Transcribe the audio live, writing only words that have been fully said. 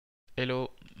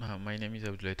Hello, my name is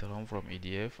Taram from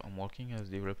EDF. I'm working as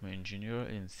development engineer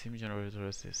in sim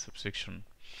generator subsection.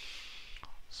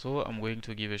 So I'm going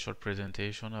to give a short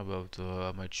presentation about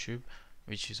MATCHUB,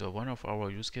 which is one of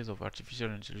our use cases of artificial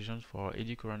intelligence for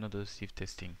eddy Hernandez sieve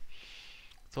testing.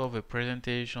 So the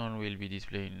presentation will be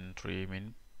displayed in three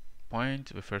main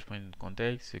points. The first point,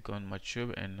 context, second,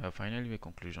 MATCHUB, and finally the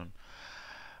conclusion.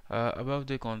 About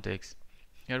the context,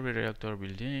 here the reactor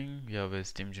building, we have a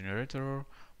steam generator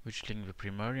which link the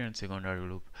primary and secondary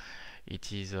loop.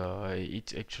 It is a heat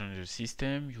exchanger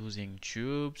system using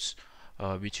tubes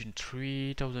between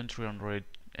 3,300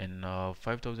 and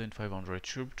 5,500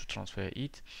 tubes to transfer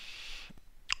heat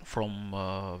from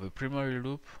the primary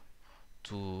loop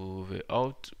to the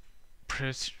out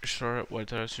pressure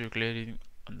water circulating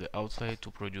on the outside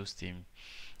to produce steam.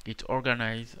 It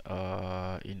organized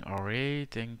in array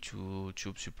thanks to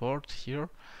tube support here,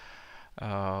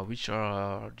 which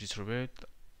are distributed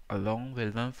along the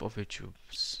length of the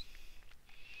tubes.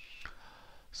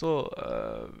 So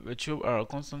the tubes are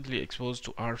constantly exposed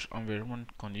to harsh environment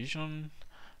conditions,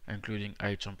 including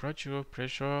high temperature,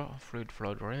 pressure, fluid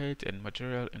flow rate, and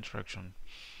material interaction,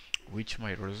 which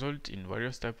might result in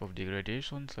various types of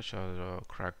degradation, such as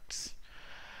cracks.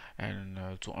 And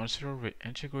to ensure the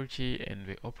integrity and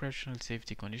the operational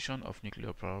safety condition of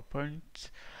nuclear power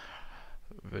plants,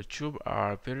 the tubes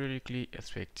are periodically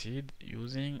inspected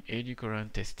using eddy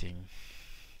current testing.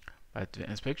 But the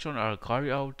inspections are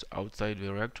carried out outside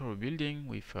the reactor building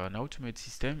with an automated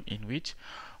system in which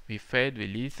we fed the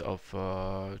list of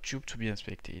tubes to be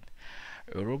inspected.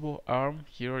 A robot arm,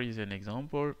 here is an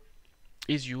example,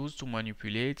 is used to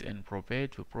manipulate and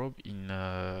propagate the probe in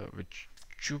the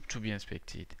tube to be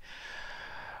inspected.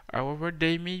 However,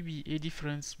 there may be a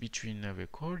difference between the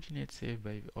coordinate saved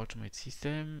by the automated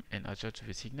system and attached to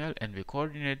the signal and the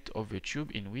coordinate of the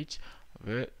tube in which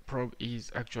the probe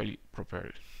is actually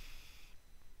propelled.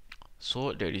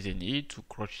 So there is a need to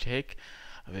cross-check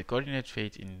the coordinate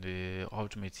fed in the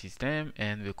automated system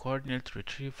and the coordinate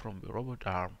retrieved from the robot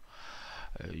arm.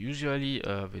 Usually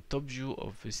the top view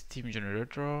of the steam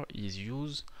generator is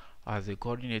used as a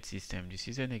coordinate system. This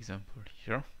is an example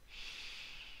here.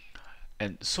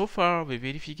 And so far the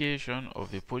verification of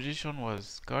the position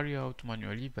was carried out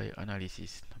manually by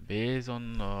analysis based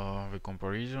on the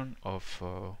comparison of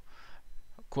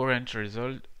current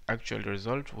result, actual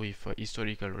result with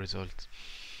historical results.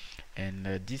 And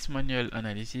this manual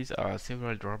analysis has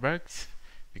several drawbacks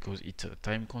because it's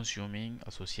time consuming,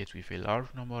 associated with a large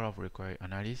number of required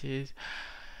analyses.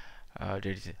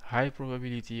 There is a high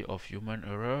probability of human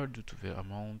error due to the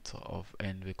amount of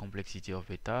and the complexity of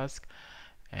the task,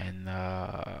 and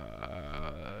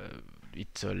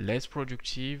it's less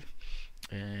productive,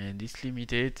 and this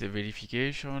limited the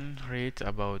verification rate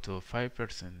about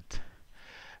 5%.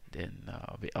 Then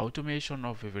the automation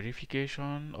of the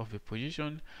verification of the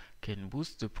position can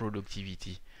boost the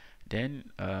productivity.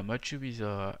 Then MATCHUB is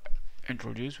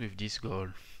introduced with this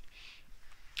goal.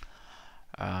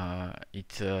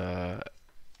 It's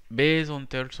based on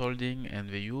thresholding and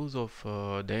the use of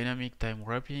dynamic time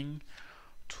wrapping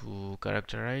to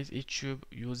characterize each tube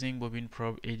using bobbin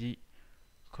probe eddy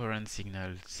current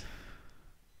signals.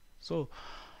 So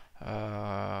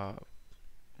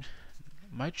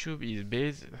MATCHUB is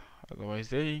based, as I was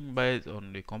saying, based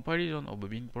on the comparison of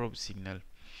bobbin probe signal.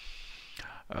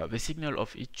 The signal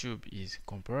of each tube is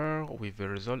compared with the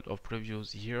result of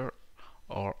previous year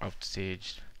or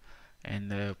outstage,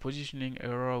 and the positioning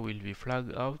error will be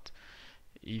flagged out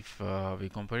if the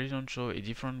comparison shows a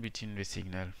difference between the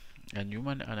signal. And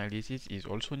human analysis is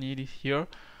also needed here,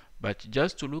 but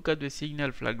just to look at the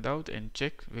signal flagged out and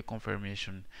check the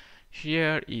confirmation.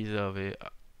 Here is the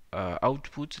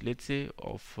output, let's say,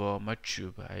 of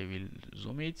MATCHUB. I will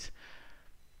zoom it.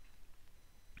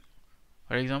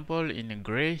 For example, in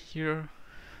gray here,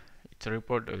 it's a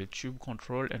report of the tube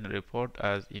control and report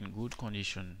as in good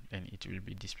condition, and it will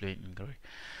be displayed in gray.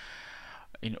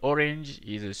 In orange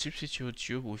is a substitute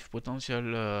tube with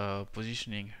potential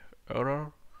positioning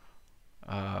error,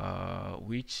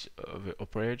 which the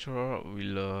operator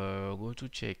will go to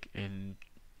check, and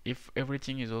if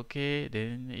everything is okay,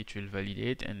 then it will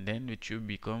validate, and then the tube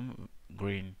become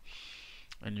green.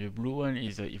 And the blue one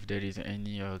is if there is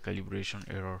any calibration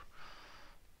error.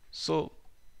 So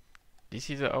this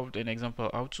is an example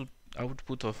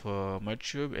output of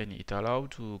MATCHUB, and it allows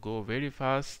to go very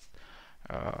fast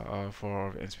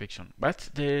for inspection. But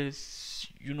there's,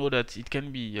 you know, that it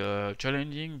can be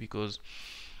challenging because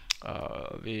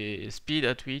the speed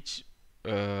at which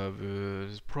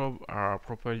the probe are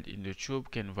propelled in the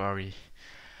tube can vary,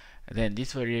 Then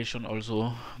this variation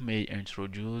also may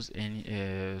introduce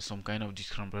any some kind of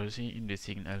discrepancy in the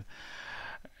signal.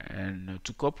 And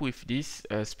to cope with this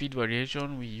speed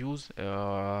variation, we use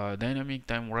dynamic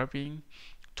time wrapping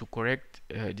to correct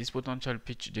this potential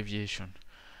pitch deviation.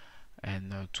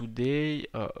 And today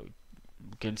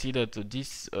we can see that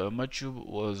this tube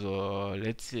was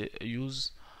let's say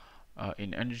used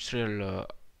in industrial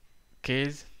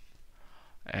case,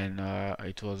 and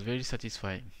it was very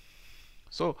satisfying.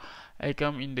 So I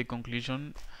come in the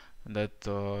conclusion that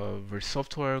the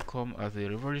software come as a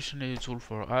revolutionary tool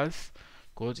for us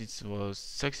because it was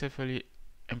successfully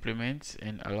implemented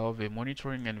and allow the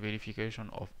monitoring and verification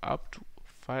of up to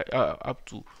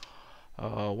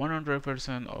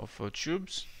 100% of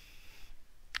tubes.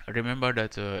 Remember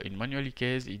that in manual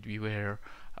case we were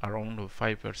around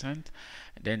 5%.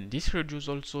 Then this reduce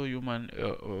also human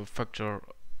factor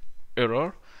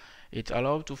error. It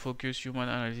allows to focus human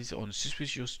analysis on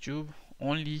suspicious tube,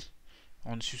 only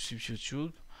on suspicious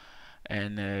tube,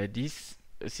 and this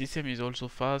system is also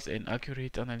fast and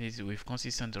accurate analysis with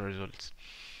consistent results.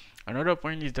 Another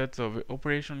point is that the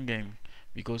operation game,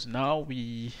 because now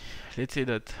we let's say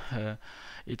that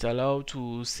it allows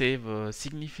to save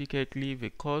significantly the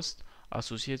cost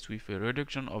associated with a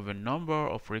reduction of the number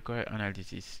of required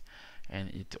analysis, and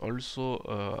it also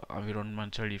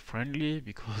environmentally friendly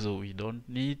because we don't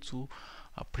need to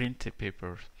print the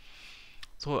papers.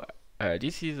 So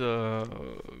this is the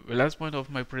last point of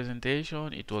my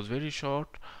presentation. It was very short,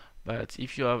 but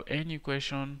if you have any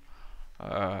question,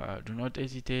 do not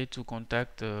hesitate to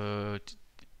contact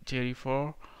Thierry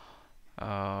for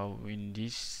in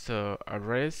this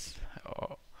address.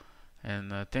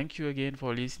 And thank you again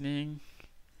for listening,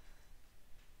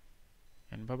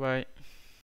 and bye bye.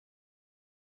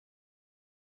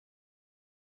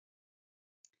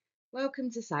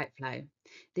 Welcome to Siteflow,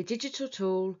 the digital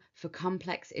tool for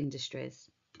complex industries.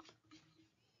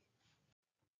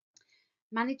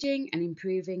 Managing and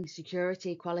improving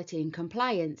security, quality and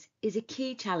compliance is a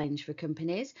key challenge for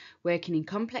companies working in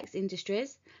complex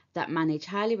industries that manage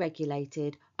highly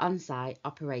regulated on-site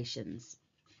operations.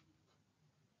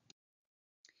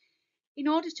 In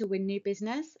order to win new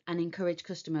business and encourage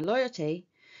customer loyalty,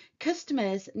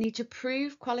 customers need to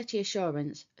prove quality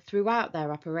assurance throughout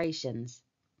their operations.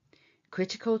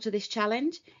 Critical to this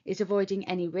challenge is avoiding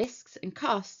any risks and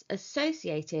costs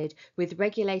associated with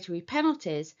regulatory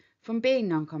penalties from being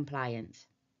non-compliant.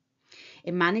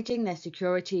 In managing their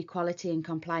security, quality and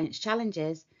compliance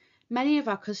challenges, many of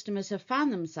our customers have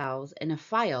found themselves in a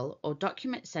file or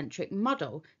document-centric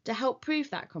model to help prove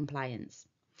that compliance.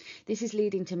 This is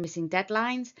leading to missing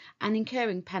deadlines and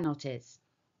incurring penalties.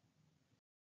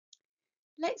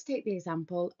 Let's take the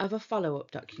example of a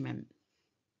follow-up document.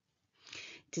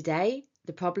 Today,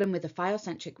 the problem with the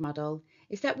file-centric model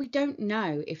is that we don't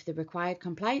know if the required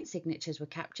compliance signatures were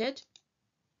captured,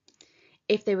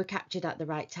 if they were captured at the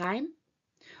right time,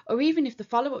 or even if the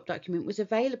follow-up document was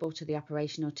available to the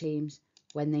operational teams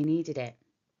when they needed it.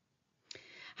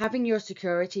 Having your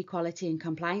security, quality and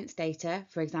compliance data,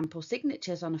 for example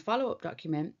signatures on a follow-up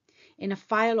document, in a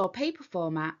file or paper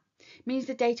format means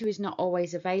the data is not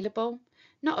always available,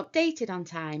 not updated on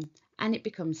time, and it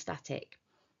becomes static.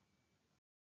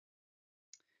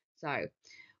 So,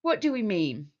 what do we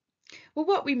mean? Well,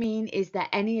 what we mean is that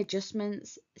any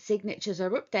adjustments, signatures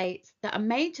or updates that are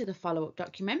made to the follow-up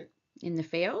document in the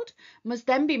field must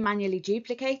then be manually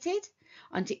duplicated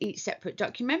onto each separate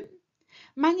document,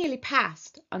 manually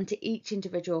passed onto each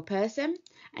individual person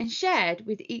and shared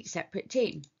with each separate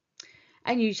team.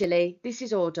 And usually this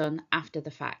is all done after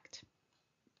the fact.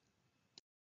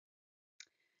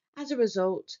 As a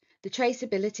result, the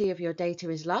traceability of your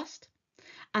data is lost,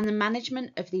 and the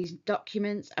management of these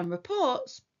documents and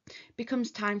reports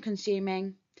becomes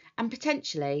time-consuming and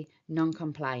potentially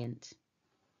non-compliant.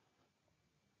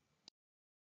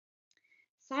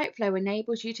 Siteflow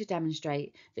enables you to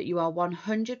demonstrate that you are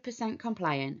 100%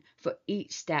 compliant for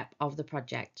each step of the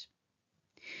project.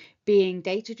 Being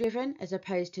data-driven as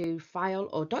opposed to file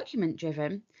or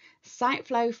document-driven,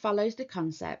 Siteflow follows the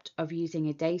concept of using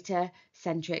a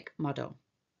data-centric model.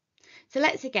 So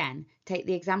let's again take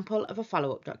the example of a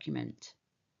follow-up document.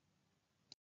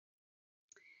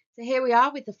 So here we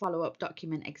are with the follow-up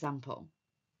document example.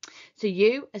 So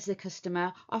you, as the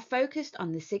customer, are focused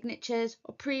on the signatures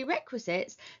or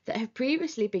prerequisites that have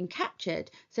previously been captured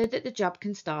so that the job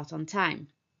can start on time,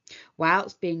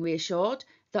 whilst being reassured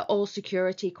that all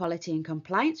security, quality and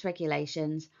compliance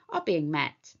regulations are being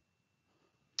met.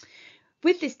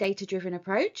 With this data-driven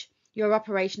approach, your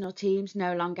operational teams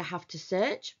no longer have to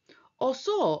search or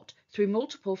sort through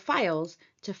multiple files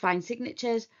to find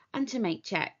signatures and to make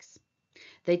checks.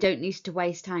 They don't need to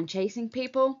waste time chasing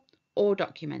people or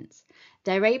documents.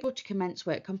 They're able to commence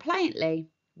work compliantly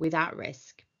without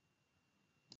risk.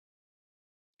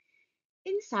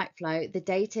 In Siteflow, the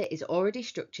data is already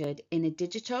structured in a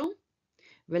digital,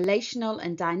 relational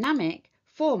and dynamic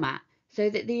format so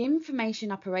that the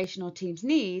information operational teams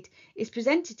need is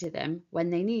presented to them when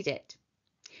they need it.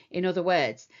 In other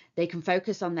words, they can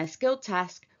focus on their skilled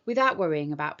task without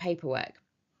worrying about paperwork.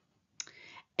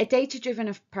 A data-driven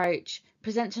approach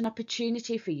presents an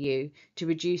opportunity for you to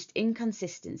reduce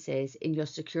inconsistencies in your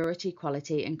security,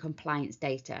 quality and compliance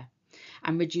data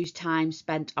and reduce time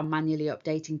spent on manually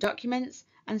updating documents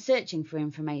and searching for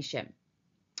information.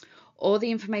 All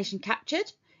the information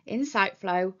captured in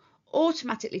Siteflow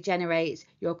automatically generates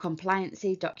your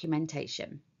compliancy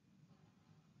documentation.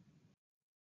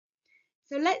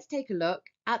 So let's take a look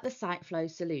at the Siteflow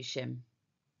solution.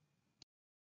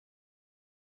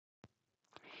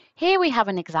 Here we have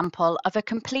an example of a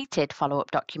completed follow-up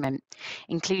document,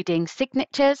 including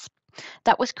signatures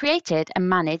that was created and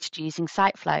managed using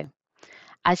Siteflow.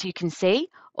 As you can see,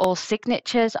 all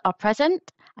signatures are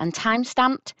present and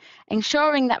time-stamped,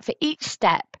 ensuring that for each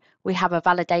step we have a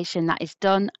validation that is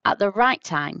done at the right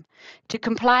time to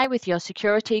comply with your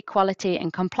security, quality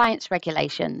and compliance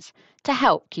regulations to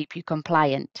help keep you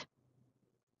compliant.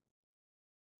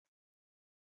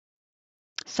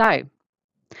 So,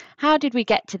 how did we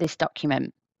get to this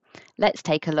document? Let's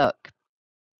take a look.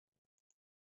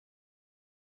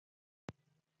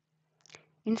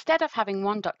 Instead of having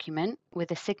one document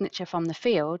with a signature from the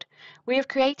field, we have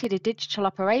created a digital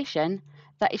operation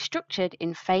that is structured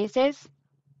in phases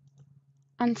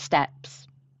and steps.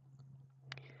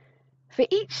 For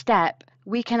each step,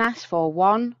 we can ask for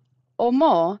one or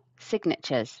more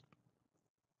signatures.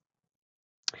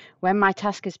 When my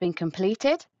task has been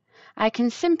completed, I can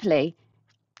simply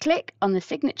click on the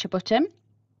signature button,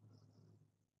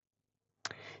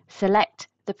 select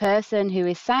the person who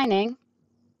is signing,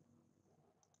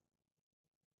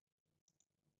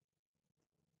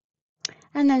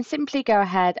 and then simply go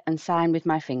ahead and sign with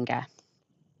my finger.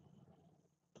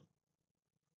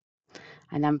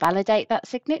 And then validate that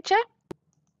signature.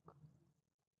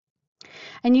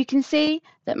 And you can see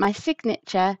that my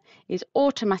signature is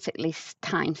automatically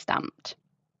time-stamped.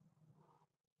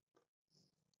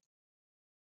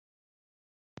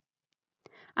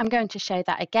 I'm going to show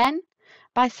that again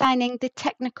by signing the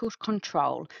technical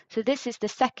control. So this is the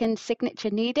second signature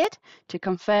needed to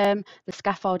confirm the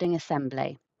scaffolding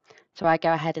assembly. So I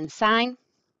go ahead and sign,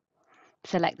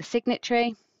 select the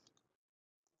signatory.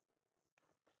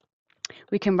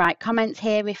 We can write comments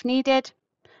here if needed.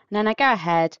 And then I go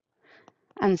ahead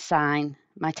and sign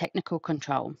my technical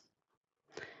control.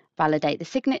 Validate the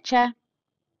signature.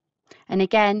 And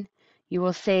again, you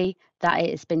will see that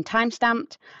it has been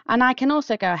time-stamped, and I can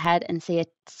also go ahead and see a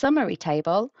summary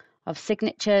table of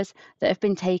signatures that have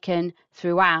been taken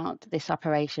throughout this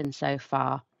operation so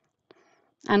far,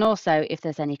 and also if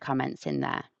there's any comments in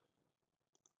there.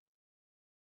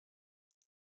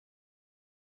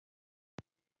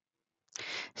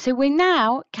 So we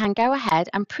now can go ahead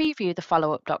and preview the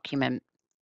follow-up document.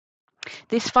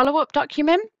 This follow-up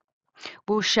document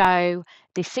will show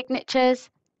the signatures,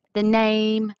 the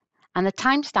name, and the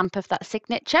timestamp of that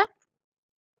signature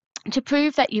to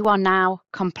prove that you are now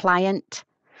compliant.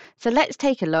 So let's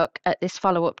take a look at this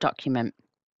follow-up document.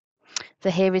 So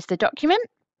here is the document,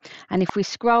 and if we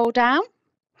scroll down,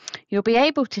 you'll be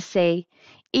able to see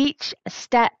each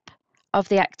step of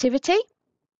the activity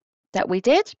that we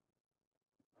did,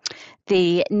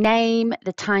 the name,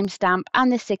 the timestamp,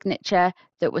 and the signature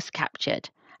that was captured.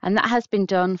 And that has been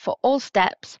done for all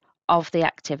steps of the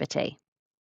activity.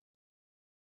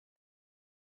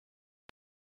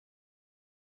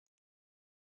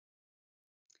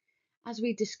 As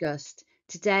we discussed,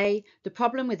 today the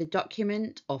problem with a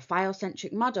document or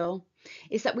file-centric model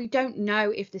is that we don't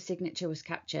know if the signature was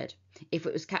captured, if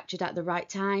it was captured at the right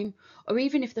time, or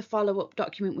even if the follow-up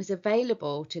document was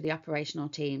available to the operational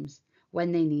teams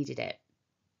when they needed it.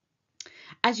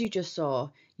 As you just saw,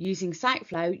 using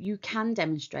Siteflow, you can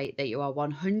demonstrate that you are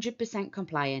 100%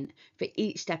 compliant for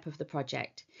each step of the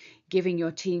project, giving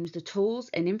your teams the tools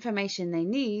and information they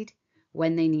need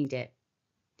when they need it.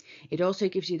 It also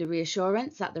gives you the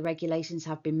reassurance that the regulations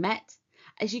have been met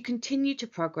as you continue to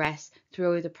progress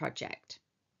through the project.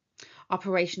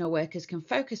 Operational workers can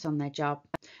focus on their job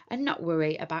and not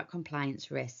worry about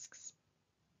compliance risks.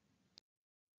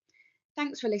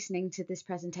 Thanks for listening to this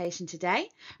presentation today,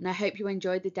 and I hope you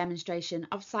enjoyed the demonstration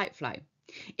of Siteflow.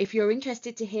 If you're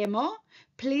interested to hear more,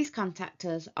 please contact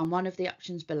us on one of the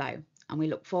options below, and we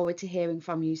look forward to hearing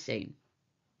from you soon.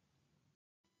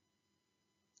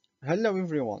 Hello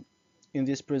everyone, In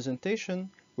this presentation,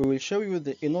 we will show you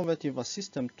the innovative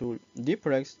Assystem tool,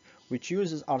 DeepRex, which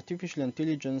uses artificial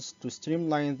intelligence to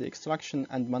streamline the extraction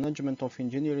and management of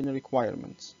engineering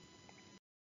requirements.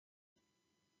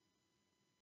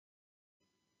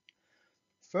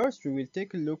 First, we will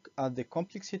take a look at the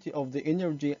complexity of the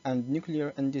energy and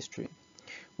nuclear industry.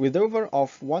 With over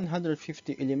of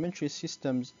 150 elementary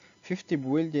systems, 50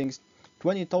 buildings,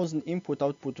 20,000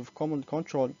 input-output of command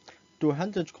control,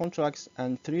 200 contracts,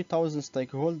 and 3,000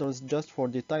 stakeholders just for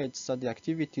detailed study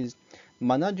activities,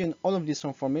 managing all of this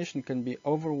information can be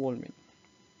overwhelming.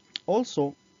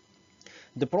 Also,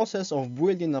 the process of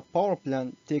building a power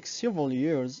plant takes several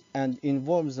years and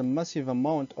involves a massive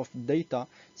amount of data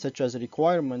such as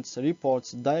requirements,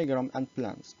 reports, diagrams, and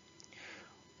plans.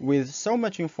 With so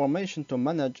much information to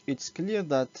manage, it's clear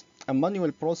that a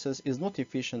manual process is not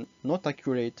efficient, not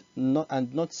accurate,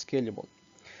 and not scalable.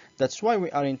 That's why we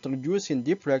are introducing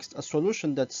DeepRex, a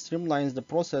solution that streamlines the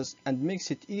process and makes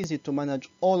it easy to manage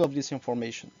all of this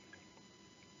information.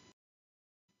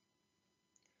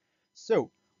 So,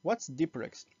 what's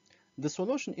DeepRex? The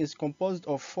solution is composed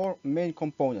of four main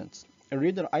components: a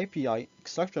reader API,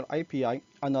 extractor API,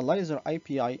 analyzer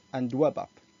API, and web app.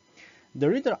 The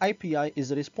reader API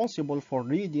is responsible for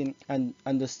reading and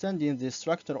understanding the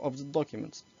structure of the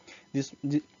documents.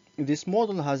 This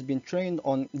model has been trained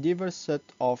on a diverse set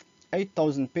of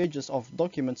 8,000 pages of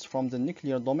documents from the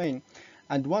nuclear domain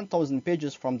and 1,000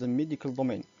 pages from the medical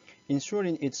domain,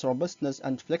 ensuring its robustness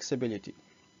and flexibility.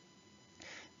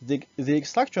 The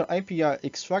extractor API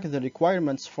extracts the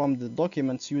requirements from the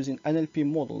documents using NLP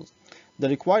models. The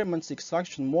requirements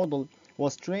extraction model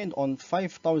was trained on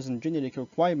 5,000 generic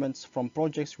requirements from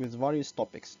projects with various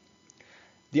topics.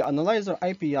 The Analyzer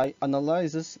API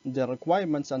analyzes the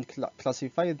requirements and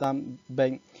classifies them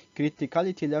by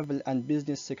criticality level and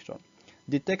business sector,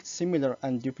 detects similar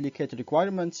and duplicate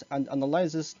requirements, and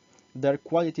analyzes their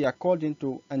quality according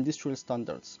to industrial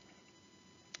standards.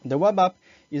 The web app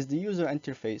is the user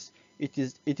interface.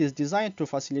 It is designed to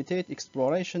facilitate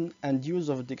exploration and use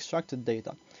of the extracted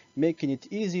data, making it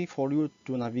easy for you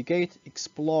to navigate,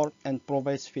 explore, and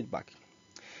provide feedback.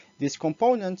 These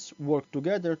components work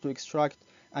together to extract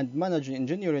and manage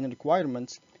engineering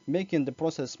requirements, making the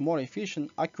process more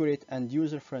efficient, accurate, and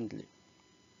user-friendly.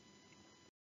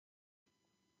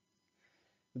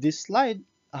 This slide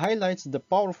highlights the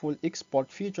powerful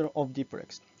export feature of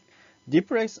DeepRex.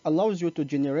 DeepRex allows you to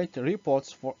generate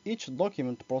reports for each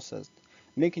document processed,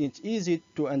 making it easy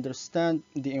to understand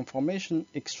the information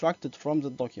extracted from the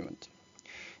document.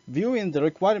 Viewing the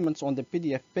requirements on the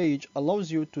PDF page allows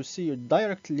you to see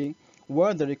directly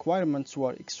where the requirements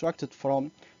were extracted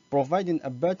from, providing a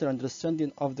better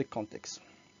understanding of the context.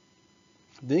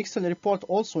 The Excel report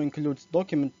also includes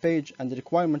document page and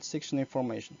requirement section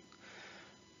information.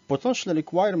 Potential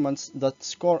requirements that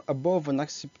score above an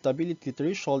acceptability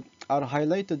threshold are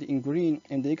highlighted in green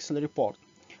in the Excel report,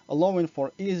 allowing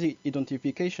for easy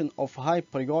identification of high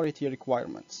priority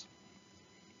requirements.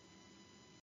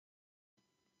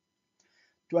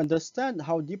 To understand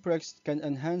how DeepRex can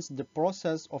enhance the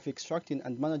process of extracting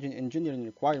and managing engineering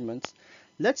requirements,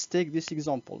 let's take this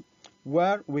example,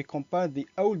 where we compare the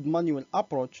old manual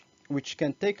approach, which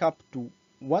can take up to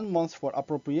 1 month for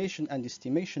appropriation and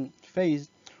estimation phase,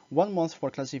 1 month for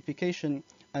classification,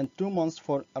 and 2 months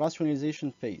for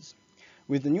rationalization phase.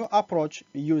 With the new approach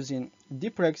using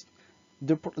DeepRex,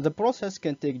 the process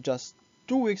can take just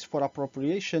 2 weeks for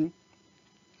appropriation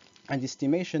and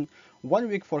estimation, 1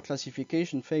 week for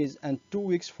classification phase, and 2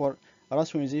 weeks for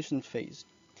rationalization phase.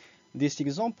 This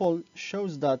example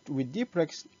shows that with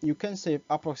DeepRex, you can save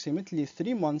approximately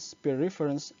 3 months per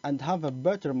reference and have a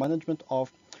better management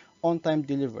of on-time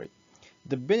delivery.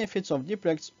 The benefits of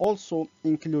DeepRex also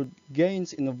include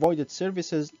gains in avoided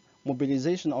services,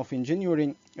 mobilization of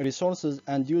engineering resources,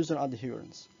 and user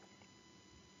adherence.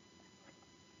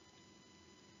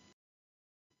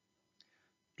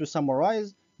 To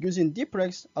summarize, using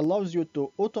DeepRex allows you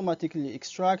to automatically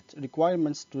extract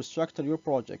requirements to structure your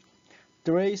project,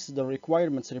 trace the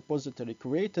requirements repository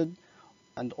created,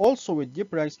 and also with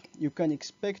DeepRex, you can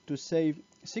expect to save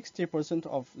 60%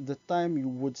 of the time you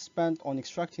would spend on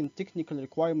extracting technical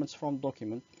requirements from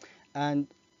document and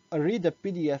read a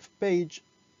PDF page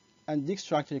and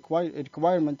extract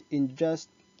requirement in just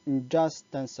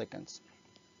 10 seconds.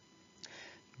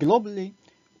 Globally,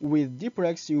 with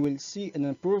DeepRex, you will see an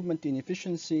improvement in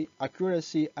efficiency,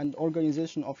 accuracy, and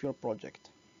organization of your project.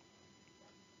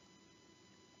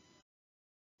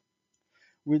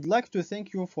 We'd like to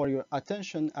thank you for your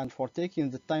attention and for taking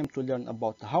the time to learn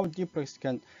about how DeepRex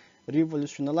can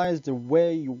revolutionize the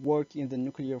way you work in the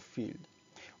nuclear field.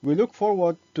 We look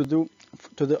forward to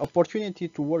the opportunity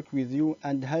to work with you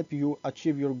and help you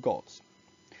achieve your goals.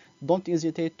 Don't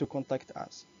hesitate to contact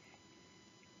us.